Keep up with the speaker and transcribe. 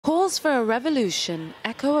Calls for a revolution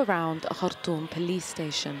echo around a Khartoum police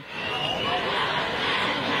station.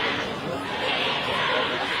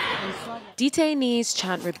 Detainees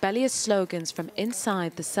chant rebellious slogans from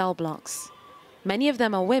inside the cell blocks. Many of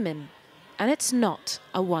them are women, and it's not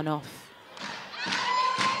a one-off.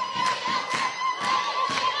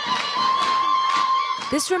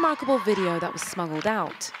 This remarkable video that was smuggled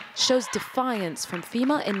out shows defiance from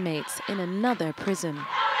female inmates in another prison.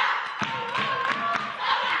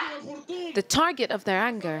 The target of their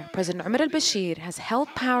anger, President Yousra Elbagir, has held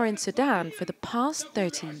power in Sudan for the past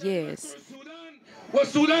 30 years.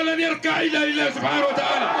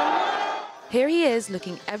 Here he is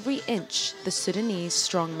looking every inch the Sudanese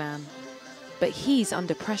strongman. But he's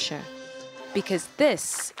under pressure, because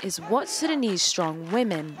this is what Sudanese strong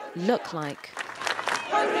women look like.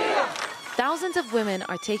 Thousands of women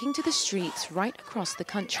are taking to the streets right across the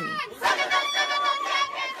country.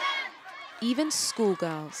 Even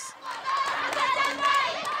schoolgirls.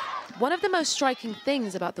 One of the most striking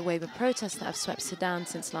things about the wave of protests that have swept Sudan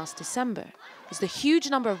since last December is the huge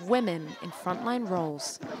number of women in frontline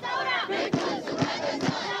roles.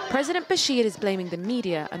 President Bashir is blaming the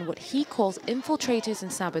media and what he calls infiltrators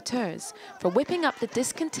and saboteurs for whipping up the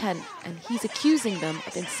discontent, and he's accusing them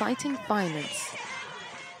of inciting violence.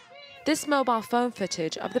 This mobile phone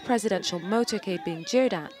footage of the presidential motorcade being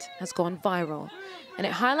jeered at has gone viral, and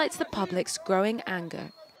it highlights the public's growing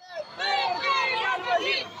anger.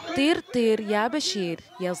 Tir tir ya Bashir,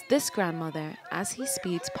 yells this grandmother as he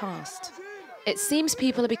speeds past. It seems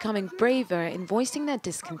people are becoming braver in voicing their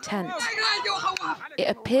discontent. It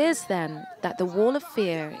appears then that the wall of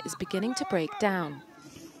fear is beginning to break down.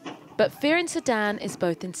 But fear in Sudan is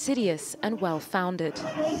both insidious and well-founded.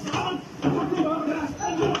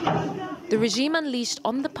 The regime unleashed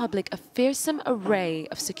on the public a fearsome array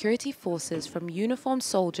of security forces, from uniformed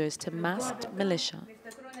soldiers to masked militia.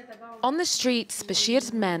 On the streets,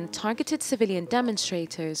 Bashir's men targeted civilian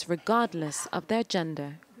demonstrators regardless of their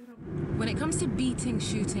gender. When it comes to beating,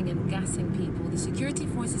 shooting and gassing people, the security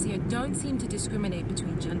forces here don't seem to discriminate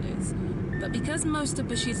between genders. But because most of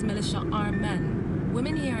Bashir's militia are men,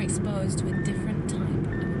 women here are exposed to a different type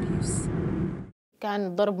of abuse.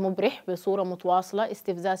 كان ضرب مبرح بصورة متواصلة،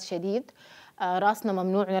 استفزاز شديد، راسنا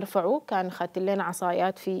ممنوع نرفعه، كان خاتل لنا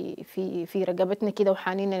عصايات في رقبتنا كده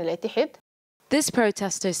وحانينا لتحت. This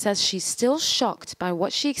protester says she's still shocked by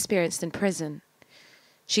what she experienced in prison.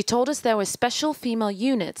 She told us there were special female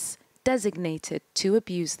units designated to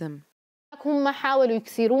abuse them. هم حاولوا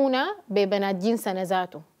يكسرونا ببنات جنسنا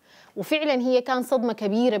ذاته، وفعلا هي كان صدمة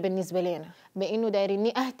كبيرة بالنسبة لنا، بإنه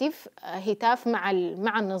دايرني أهتف هتاف مع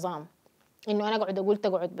النظام، إنه أنا قاعد أقول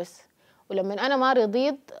تقعد بس، ولما أنا ما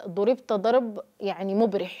رضيت ضربت ضرب يعني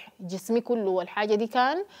مبرح جسمي كله، والحاجة دي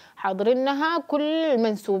كان حاضرينها كل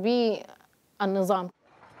منسوبي النظام.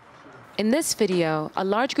 In this video, a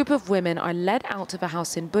large group of women are led out of a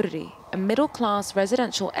house in Burri, a middle-class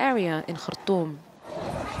residential area in Khartoum.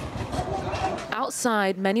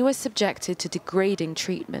 Outside, many were subjected to degrading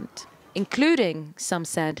treatment, including, some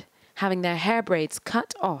said, having their hair braids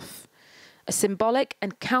cut off, a symbolic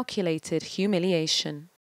and calculated humiliation.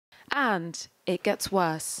 And it gets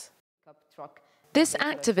worse. This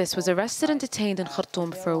activist was arrested and detained in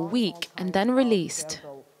Khartoum for a week and then released.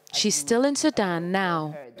 She's still in Sudan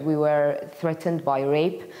now. We were threatened by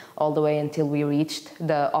rape all the way until we reached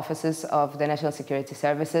the offices of the National Security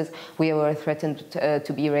Services. We were threatened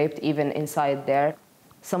to be raped even inside there.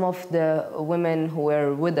 Some of the women who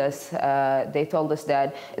were with us, they told us that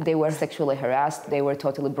they were sexually harassed. They were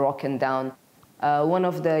totally broken down. One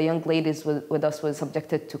of the young ladies with us was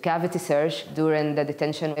subjected to cavity search during the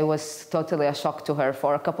detention. It was totally a shock to her.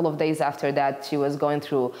 For a couple of days after that, she was going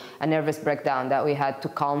through a nervous breakdown that we had to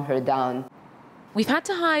calm her down. We've had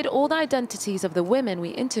to hide all the identities of the women we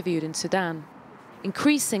interviewed in Sudan.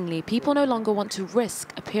 Increasingly, people no longer want to risk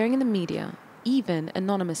appearing in the media, even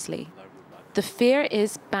anonymously. The fear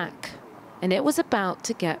is back, and it was about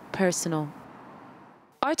to get personal.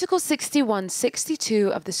 Article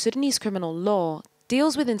 61-62 of the Sudanese criminal law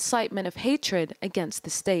deals with incitement of hatred against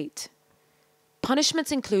the state.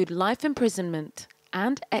 Punishments include life imprisonment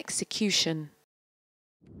and execution.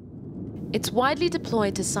 It's widely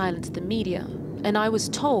deployed to silence the media, and I was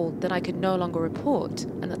told that I could no longer report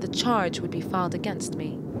and that the charge would be filed against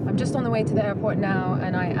me. I'm just on the way to the airport now,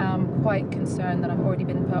 and I am quite concerned that I've already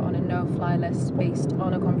been put on a no-fly list based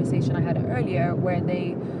on a conversation I had earlier where they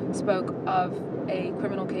spoke of a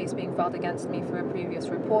criminal case being filed against me for a previous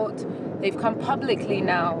report. They've come publicly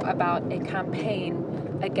now about a campaign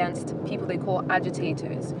against people they call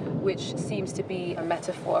agitators, which seems to be a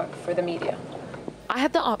metaphor for the media. I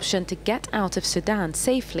had the option to get out of Sudan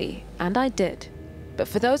safely, and I did. But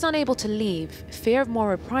for those unable to leave, fear of more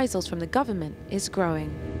reprisals from the government is growing.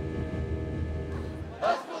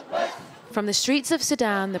 From the streets of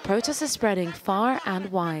Sudan, the protests are spreading far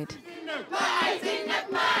and wide.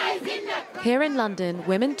 Here in London,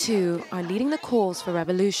 women too are leading the calls for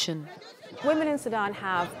revolution. Women in Sudan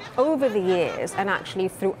have, over the years, and actually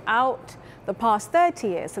throughout the past 30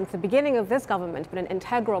 years, since the beginning of this government, been an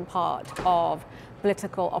integral part of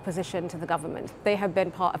political opposition to the government. They have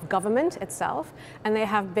been part of government itself, and they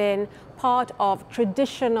have been part of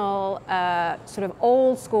traditional, sort of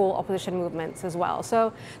old school opposition movements as well.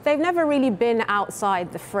 So they've never really been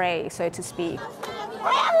outside the fray, so to speak.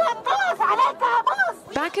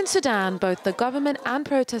 Back in Sudan, both the government and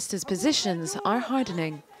protesters' positions are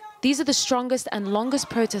hardening. These are the strongest and longest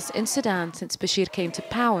protests in Sudan since Bashir came to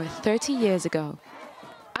power 30 years ago.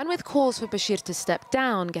 And with calls for Bashir to step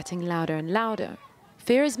down getting louder and louder,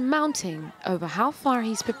 fear is mounting over how far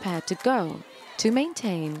he's prepared to go to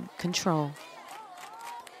maintain control.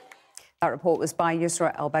 That report was by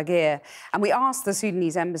Yousra Elbagir, and we asked the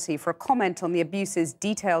Sudanese embassy for a comment on the abuses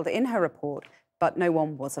detailed in her report, but no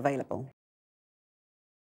one was available.